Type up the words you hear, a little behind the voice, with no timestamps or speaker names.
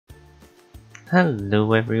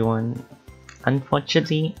Hello everyone.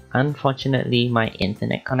 Unfortunately my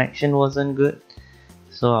internet connection wasn't good,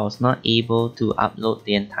 so I was not able to upload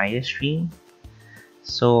the entire stream.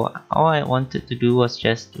 So all I wanted to do was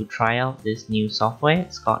just to try out this new software.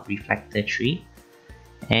 It's called Reflector 3,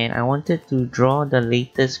 and I wanted to draw the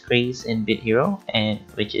latest craze in Bit Hero, and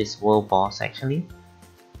which is World Boss actually.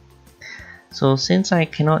 So since I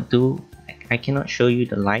cannot show you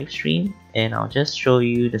the live stream, and I'll just show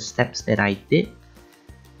you the steps that I did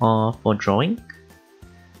for drawing.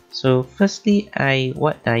 So firstly,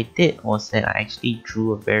 what I did was that I actually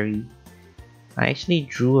drew a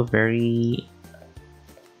very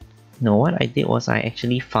no, what I did was I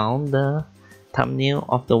actually found the thumbnail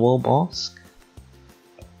of the World Boss,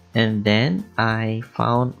 and then I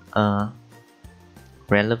found a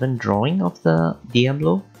relevant drawing of the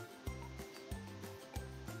Diablo.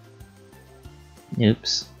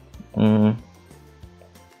 Oops.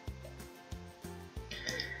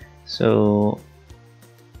 So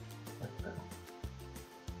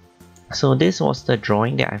this was the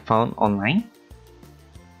drawing that I found online,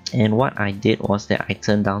 and what I did was that I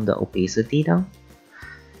turned down the opacity down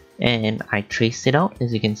and I traced it out.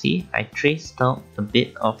 As you can see, I traced out a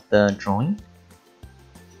bit of the drawing,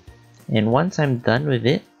 and once I'm done with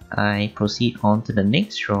it, I proceed on to the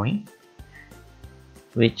next drawing,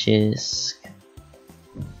 which is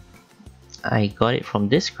I got it from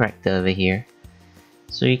this character over here.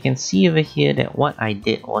 So you can see over here that what I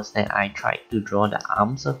did was that I tried to draw the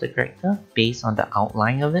arms of the character based on the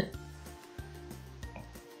outline of it.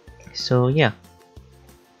 So yeah.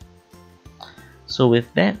 So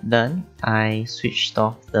with that done, I switched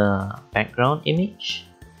off the background image,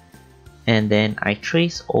 and then I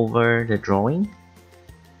trace over the drawing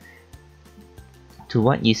to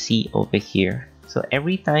what you see over here. So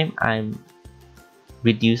every time I'm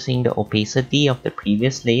reducing the opacity of the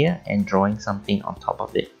previous layer and drawing something on top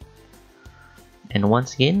of it. And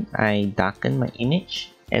once again, I darken my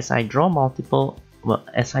image. As I draw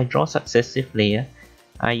successive layer,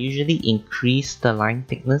 I usually increase the line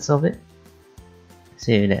thickness of it.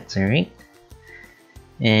 So that's alright.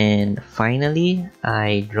 And finally,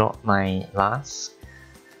 I draw my last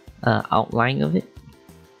outline of it.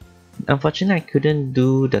 Unfortunately, I couldn't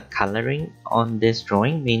do the coloring on this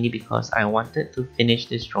drawing, mainly because I wanted to finish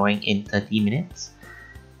this drawing in 30 minutes.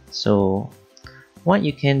 So what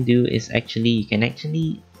you can do is you can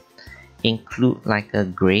include like a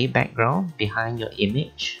gray background behind your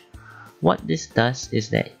image. What this does is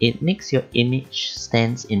that it makes your image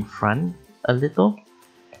stands in front a little.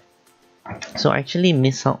 So I actually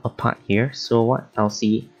miss out a part here. So what I'll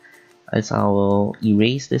see is I will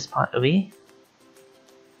erase this part away.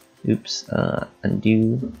 Oops,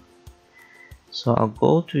 undo. So I'll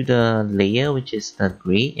go to the layer, which is the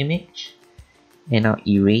gray image, and I'll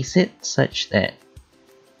erase it such that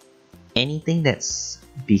anything that's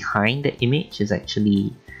behind the image is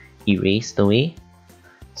actually erased away.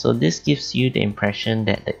 So this gives you the impression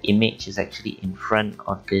that the image is actually in front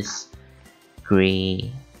of this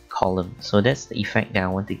gray column. So that's the effect that I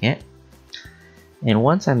want to get. And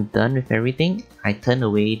once I'm done with everything, I turn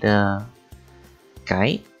away the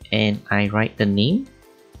guide and I write the name,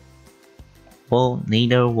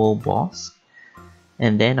 Netherworld Boss,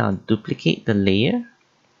 and then I'll duplicate the layer,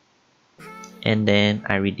 and then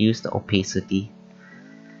I reduce the opacity.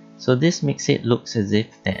 So this makes it look as if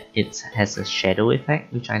that it has a shadow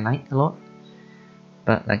effect, which I like a lot.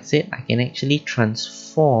 But like I said, I can actually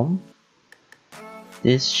transform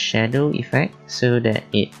this shadow effect so that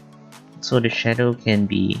the shadow can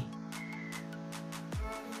be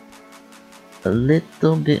a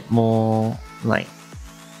little bit more like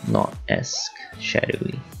not as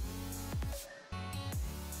shadowy.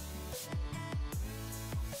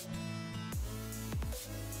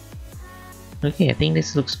 Okay, I think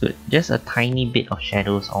this looks good. Just a tiny bit of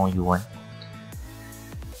shadows all you want.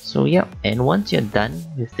 So yeah, and once you're done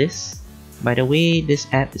with this, by the way, this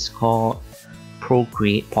app is called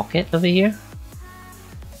Procreate Pocket over here,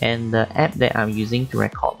 and the app that I'm using to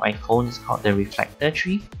record my phone is called the Reflector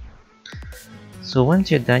 3. So once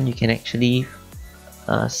you're done, you can actually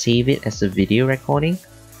save it as a video recording.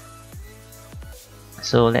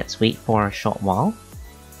 So let's wait for a short while.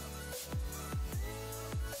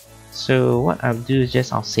 So what I'll do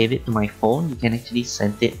is I'll save it to my phone. You can actually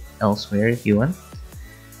send it elsewhere if you want.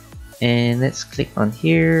 And let's click on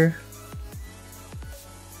here.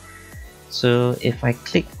 So if I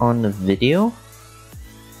click on the video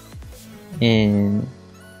and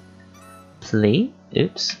play,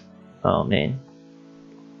 oops, oh man.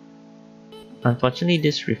 Unfortunately,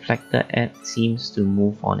 this reflector app seems to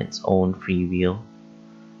move on its own free will.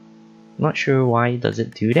 Not sure why does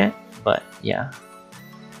it do that, but yeah.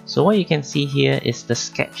 So what you can see here is the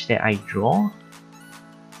sketch that I draw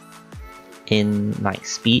in like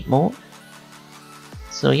speed mode.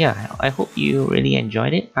 So yeah, I hope you really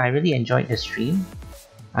enjoyed it. I really enjoyed the stream.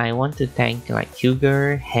 I want to thank like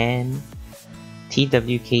Huger, Han,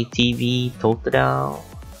 TWKTV, Totodile,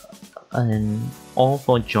 and all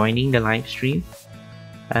for joining the live stream.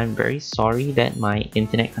 I'm very sorry that my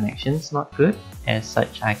internet connection is not good. As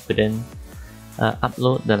such, I couldn't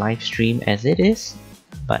upload the live stream as it is,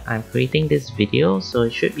 but I'm creating this video, so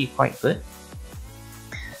it should be quite good.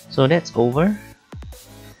 So that's over.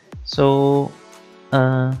 So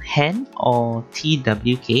Han or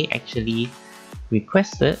TWK actually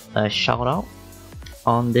requested a shout out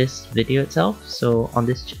on this video itself, so on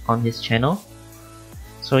his channel.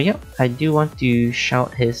 So yeah, I do want to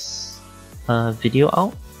shout his video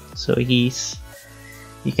out. So you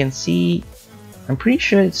can see, I'm pretty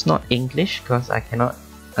sure it's not English because I cannot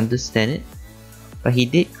understand it, but he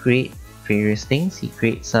did create various things. He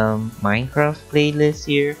creates some Minecraft playlists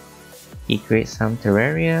here, he creates some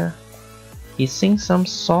Terraria, he sings some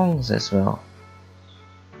songs as well.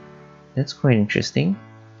 That's quite interesting.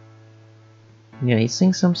 Yeah, he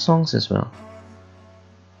sings some songs as well.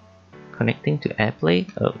 Connecting to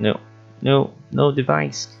AirPlay? Oh no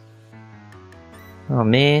device. Oh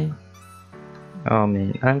man,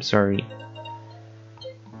 I'm sorry.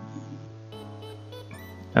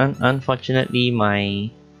 Unfortunately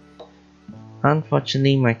my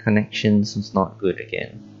connection is not good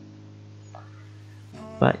again.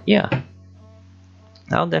 But yeah,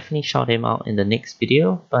 I'll definitely shout him out in the next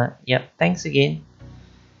video. But yeah, thanks again,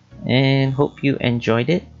 and hope you enjoyed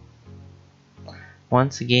it.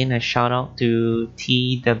 Once again, a shout out to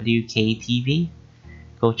TWKTV.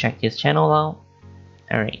 Go check his channel out.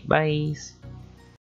 Alright, bye.